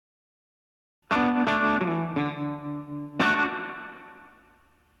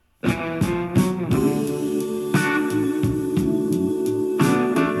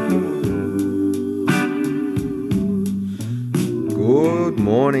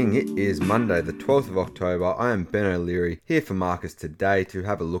morning, it is Monday the 12th of October. I am Ben O'Leary here for Marcus today to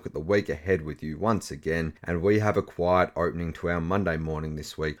have a look at the week ahead with you once again, and we have a quiet opening to our Monday morning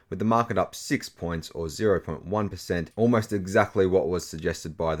this week with the market up 6 points or 0.1%, almost exactly what was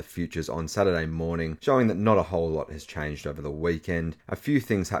suggested by the futures on Saturday morning, showing that not a whole lot has changed over the weekend. A few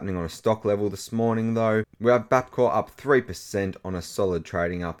things happening on a stock level this morning though. We have Bapcor up 3% on a solid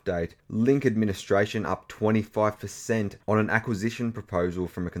trading update, Link Administration up 25% on an acquisition proposal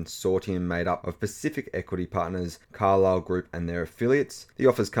from a consortium made up of Pacific Equity Partners, Carlyle Group and their affiliates. The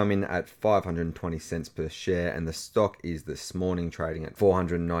offers come in at 520 cents per share and the stock is this morning trading at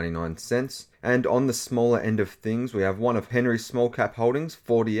 499 cents. And on the smaller end of things, we have one of Henry's small cap holdings,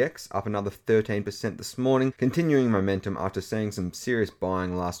 40X, up another 13% this morning, continuing momentum after seeing some serious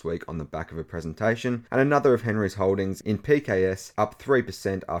buying last week on the back of a presentation, and another of Henry's holdings in PKS, up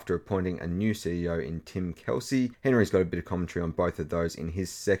 3% after appointing a new CEO in Tim Kelsey. Henry's got a bit of commentary on both of those in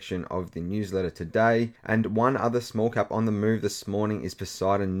his section of the newsletter today. And one other small cap on the move this morning is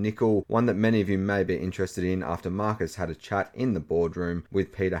Poseidon Nickel, one that many of you may be interested in after Marcus had a chat in the boardroom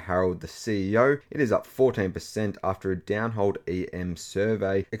with Peter Harold, the CEO. It is up 14% after a downhold EM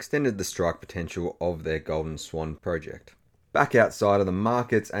survey extended the strike potential of their Golden Swan project. Back outside of the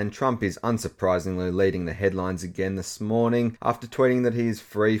markets, and Trump is unsurprisingly leading the headlines again this morning after tweeting that he is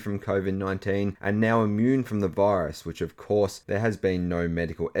free from COVID-19 and now immune from the virus, which of course there has been no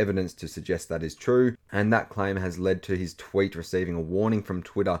medical evidence to suggest that is true, and that claim has led to his tweet receiving a warning from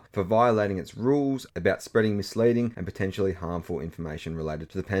Twitter for violating its rules about spreading misleading and potentially harmful information related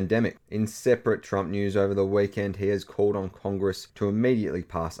to the pandemic. In separate Trump news over the weekend, he has called on Congress to immediately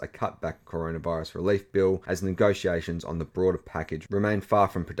pass a cutback coronavirus relief bill as negotiations on the broader package remain far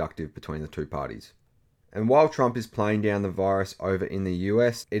from productive between the two parties. And while Trump is playing down the virus over in the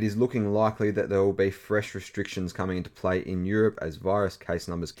US, it is looking likely that there will be fresh restrictions coming into play in Europe as virus case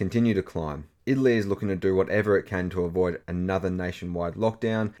numbers continue to climb. Italy is looking to do whatever it can to avoid another nationwide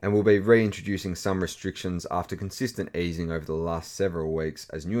lockdown and will be reintroducing some restrictions after consistent easing over the last several weeks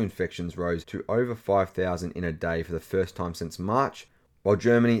as new infections rose to over 5,000 in a day for the first time since March, while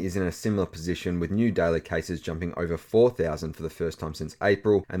Germany is in a similar position with new daily cases jumping over 4,000 for the first time since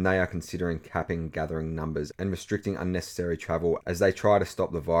April, and they are considering capping gathering numbers and restricting unnecessary travel as they try to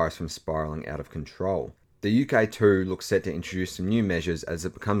stop the virus from spiralling out of control. The UK too looks set to introduce some new measures as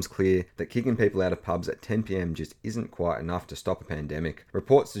it becomes clear that kicking people out of pubs at 10 PM just isn't quite enough to stop a pandemic.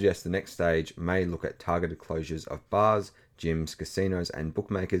 Reports suggest the next stage may look at targeted closures of bars, gyms, casinos and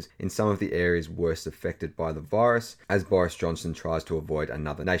bookmakers in some of the areas worst affected by the virus, as Boris Johnson tries to avoid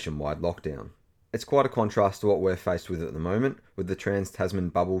another nationwide lockdown. It's quite a contrast to what we're faced with at the moment, with the Trans-Tasman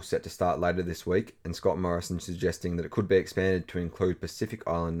bubble set to start later this week, and Scott Morrison suggesting that it could be expanded to include Pacific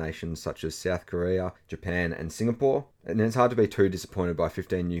Island nations such as South Korea, Japan and Singapore. And it's hard to be too disappointed by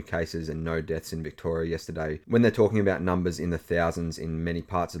 15 new cases and no deaths in Victoria yesterday, when they're talking about numbers in the thousands in many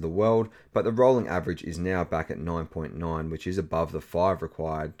parts of the world, but the rolling average is now back at 9.9, which is above the 5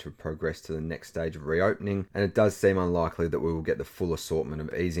 required to progress to the next stage of reopening, and it does seem unlikely that we will get the full assortment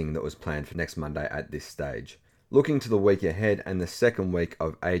of easing that was planned for next Monday at this stage. Looking to the week ahead and the second week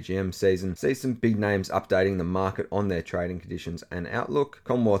of AGM season sees some big names updating the market on their trading conditions and outlook.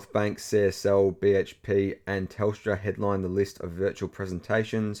 Commonwealth Bank, CSL, BHP and Telstra headline the list of virtual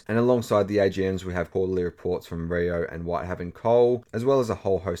presentations, and alongside the AGMs we have quarterly reports from Rio and Whitehaven Coal, as well as a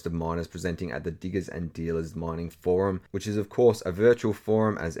whole host of miners presenting at the Diggers and Dealers Mining Forum, which is of course a virtual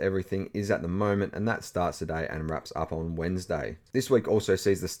forum as everything is at the moment, and that starts today and wraps up on Wednesday. This week also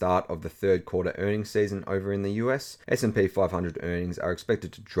sees the start of the third quarter earnings season over in the US. S&P 500 earnings are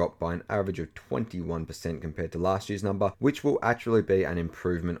expected to drop by an average of 21% compared to last year's number, which will actually be an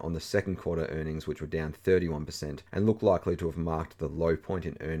improvement on the second quarter earnings, which were down 31% and look likely to have marked the low point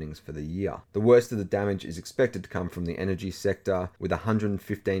in earnings for the year. The worst of the damage is expected to come from the energy sector, with a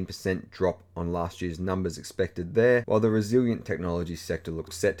 115% drop on last year's numbers expected there, while the resilient technology sector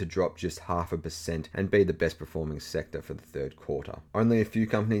looks set to drop just 0.5% and be the best performing sector for the third quarter. Only a few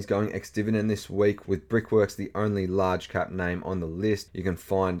companies going ex-dividend this week, with Brickworks the only large cap name on the list. You can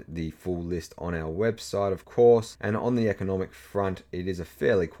find the full list on our website, of course. And on the economic front, it is a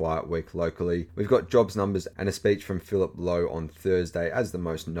fairly quiet week locally. We've got jobs numbers and a speech from Philip Lowe on Thursday as the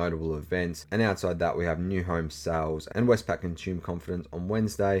most notable events. And outside that, we have new home sales and Westpac consumer confidence on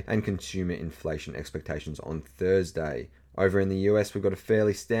Wednesday and consumer inflation expectations on Thursday. Over in the US, we've got a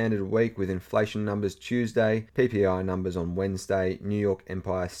fairly standard week with inflation numbers Tuesday, PPI numbers on Wednesday, New York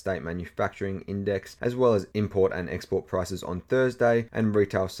Empire State Manufacturing Index, as well as import and export prices on Thursday, and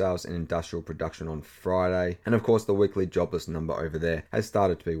retail sales and industrial production on Friday. And of course, the weekly jobless number over there has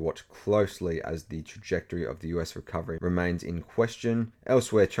started to be watched closely as the trajectory of the US recovery remains in question.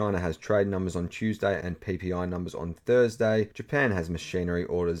 Elsewhere, China has trade numbers on Tuesday and PPI numbers on Thursday. Japan has machinery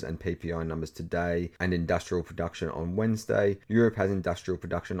orders and PPI numbers today and industrial production on Wednesday. Europe has industrial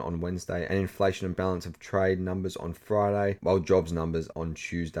production on Wednesday and inflation and balance of trade numbers on Friday, while jobs numbers on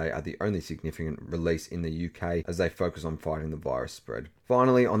Tuesday are the only significant release in the UK as they focus on fighting the virus spread.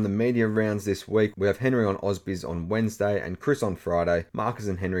 Finally, on the media rounds this week, we have Henry on Ausbiz on Wednesday and Chris on Friday. Marcus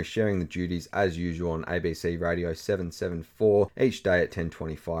and Henry sharing the duties as usual on ABC Radio 774 each day at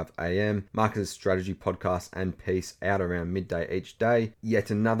 10:25am. Marcus' strategy podcast and piece out around midday each day.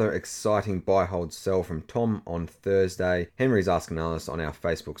 Yet another exciting buy, hold, sell from Tom on Thursday. Henry's Ask an Analyst on our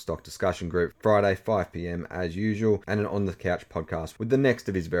Facebook stock discussion group Friday 5pm as usual, and an On the Couch podcast with the next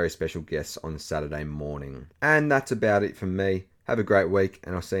of his very special guests on Saturday morning. And that's about it from me. Have a great week,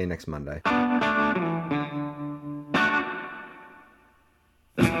 and I'll see you next Monday.